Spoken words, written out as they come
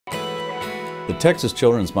The Texas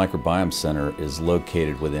Children's Microbiome Center is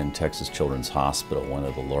located within Texas Children's Hospital, one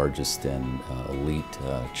of the largest and elite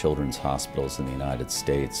children's hospitals in the United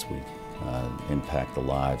States. We impact the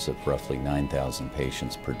lives of roughly 9,000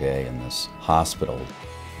 patients per day in this hospital.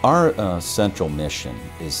 Our central mission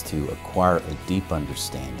is to acquire a deep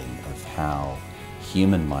understanding of how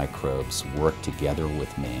human microbes work together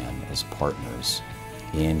with man as partners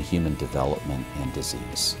in human development and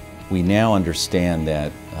disease. We now understand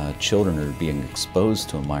that children are being exposed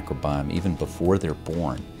to a microbiome even before they're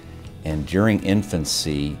born. And during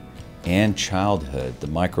infancy and childhood, the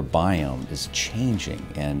microbiome is changing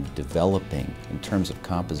and developing in terms of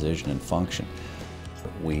composition and function.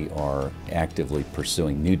 We are actively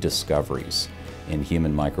pursuing new discoveries in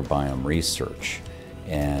human microbiome research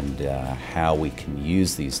and how we can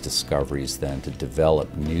use these discoveries then to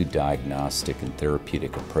develop new diagnostic and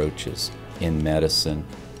therapeutic approaches in medicine,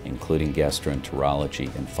 including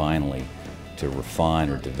gastroenterology, and finally to refine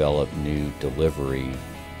or develop new delivery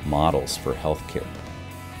models for healthcare.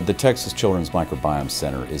 The Texas Children's Microbiome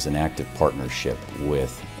Center is an active partnership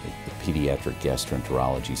with the Pediatric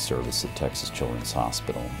Gastroenterology Service at Texas Children's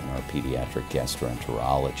Hospital, and our pediatric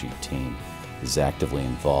gastroenterology team is actively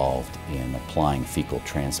involved in applying fecal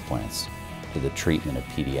transplants to the treatment of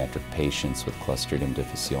pediatric patients with Clostridium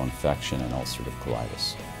difficile infection and ulcerative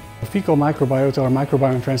colitis. Fecal microbiota or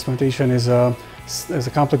microbiome transplantation is a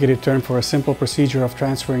complicated term for a simple procedure of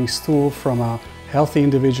transferring stool from a healthy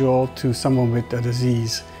individual to someone with a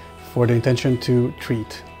disease for the intention to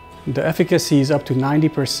treat. The efficacy is up to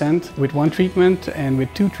 90% with one treatment, and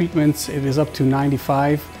with two treatments it is up to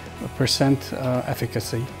 95%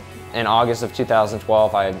 efficacy. In August of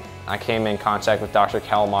 2012, I came in contact with Dr.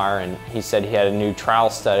 Kellmeyer, and he said he had a new trial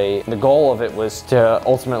study. The goal of it was to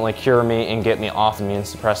ultimately cure me and get me off immune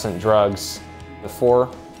suppressant drugs. Before,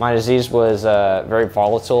 my disease was very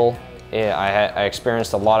volatile. I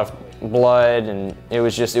experienced a lot of blood, and it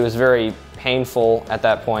was very painful at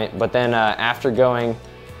that point. But then after going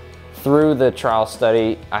through the trial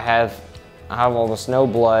study, I have almost no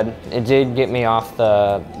blood. It did get me off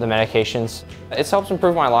the medications. It's helped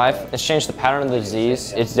improve my life. It's changed the pattern of the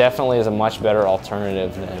disease. It definitely is a much better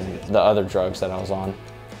alternative than the other drugs that I was on.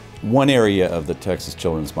 One area of the Texas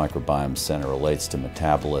Children's Microbiome Center relates to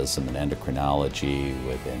metabolism and endocrinology,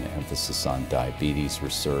 with an emphasis on diabetes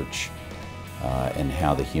research and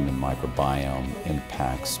how the human microbiome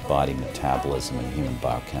impacts body metabolism and human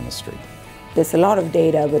biochemistry. There's a lot of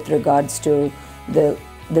data with regards to the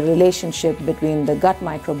relationship between the gut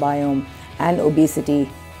microbiome and obesity,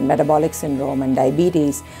 metabolic syndrome, and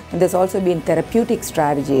diabetes. And there's also been therapeutic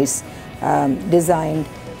strategies designed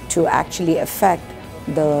to actually affect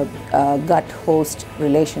the gut-host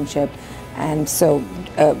relationship. And so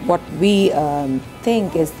what we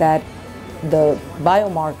think is that the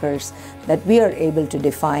biomarkers that we are able to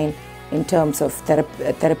define in terms of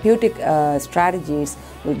therapeutic strategies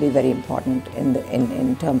will be very important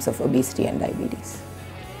in terms of obesity and diabetes.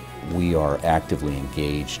 We are actively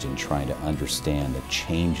engaged in trying to understand the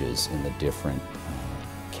changes in the different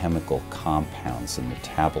chemical compounds and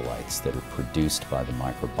metabolites that are produced by the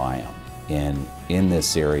microbiome. And in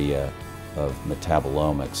this area of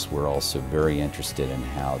metabolomics, we're also very interested in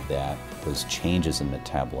how those changes in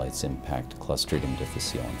metabolites impact Clostridium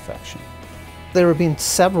difficile infection. There have been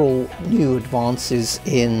several new advances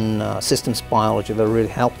in systems biology that are really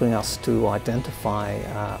helping us to identify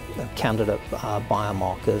candidate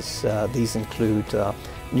biomarkers. These include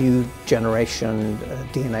new generation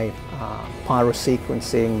DNA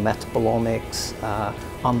pyrosequencing, metabolomics,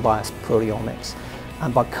 unbiased proteomics.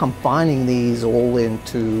 And by combining these all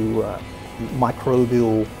into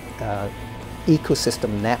microbial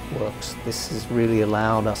ecosystem networks, this has really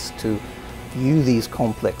allowed us to view these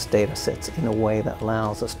complex data sets in a way that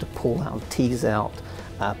allows us to pull out and tease out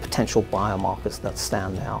potential biomarkers that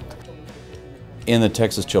stand out. In the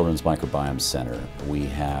Texas Children's Microbiome Center, we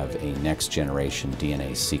have a next-generation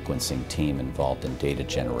DNA sequencing team involved in data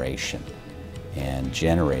generation and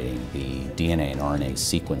generating the DNA and RNA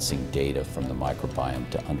sequencing data from the microbiome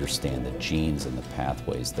to understand the genes and the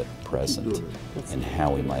pathways that are present and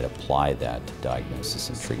how we might apply that to diagnosis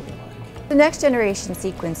and treatment. The next generation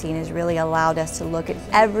sequencing has really allowed us to look at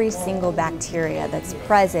every single bacteria that's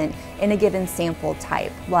present in a given sample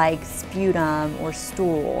type, like sputum or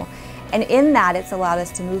stool. And in that, it's allowed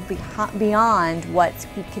us to move beyond what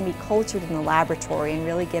can be cultured in the laboratory and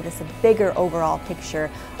really give us a bigger overall picture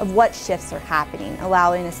of what shifts are happening,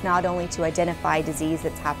 allowing us not only to identify disease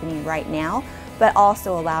that's happening right now, but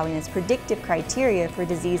also allowing us predictive criteria for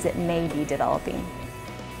disease that may be developing.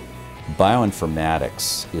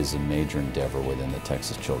 Bioinformatics is a major endeavor within the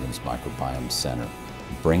Texas Children's Microbiome Center,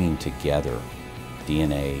 bringing together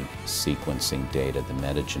DNA sequencing data, the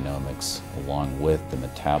metagenomics, along with the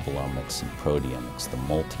metabolomics and proteomics, the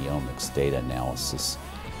multiomics data analysis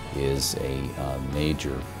is a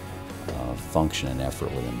major function and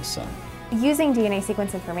effort within the center. Using DNA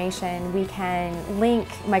sequence information, we can link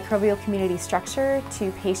microbial community structure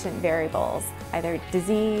to patient variables, either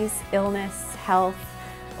disease, illness, health,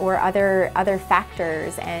 or other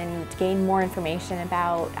factors, and gain more information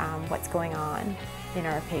about what's going on in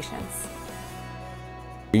our patients.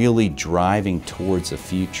 Really driving towards a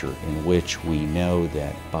future in which we know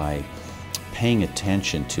that by paying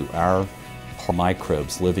attention to our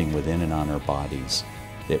microbes living within and on our bodies,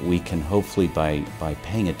 that we can hopefully, by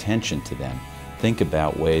paying attention to them, think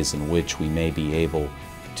about ways in which we may be able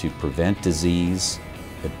to prevent disease.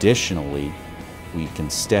 Additionally, we can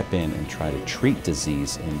step in and try to treat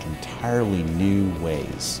disease in entirely new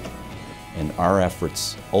ways. And our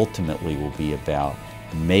efforts ultimately will be about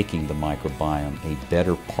making the microbiome a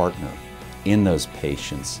better partner in those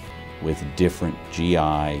patients with different GI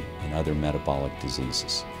and other metabolic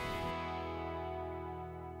diseases.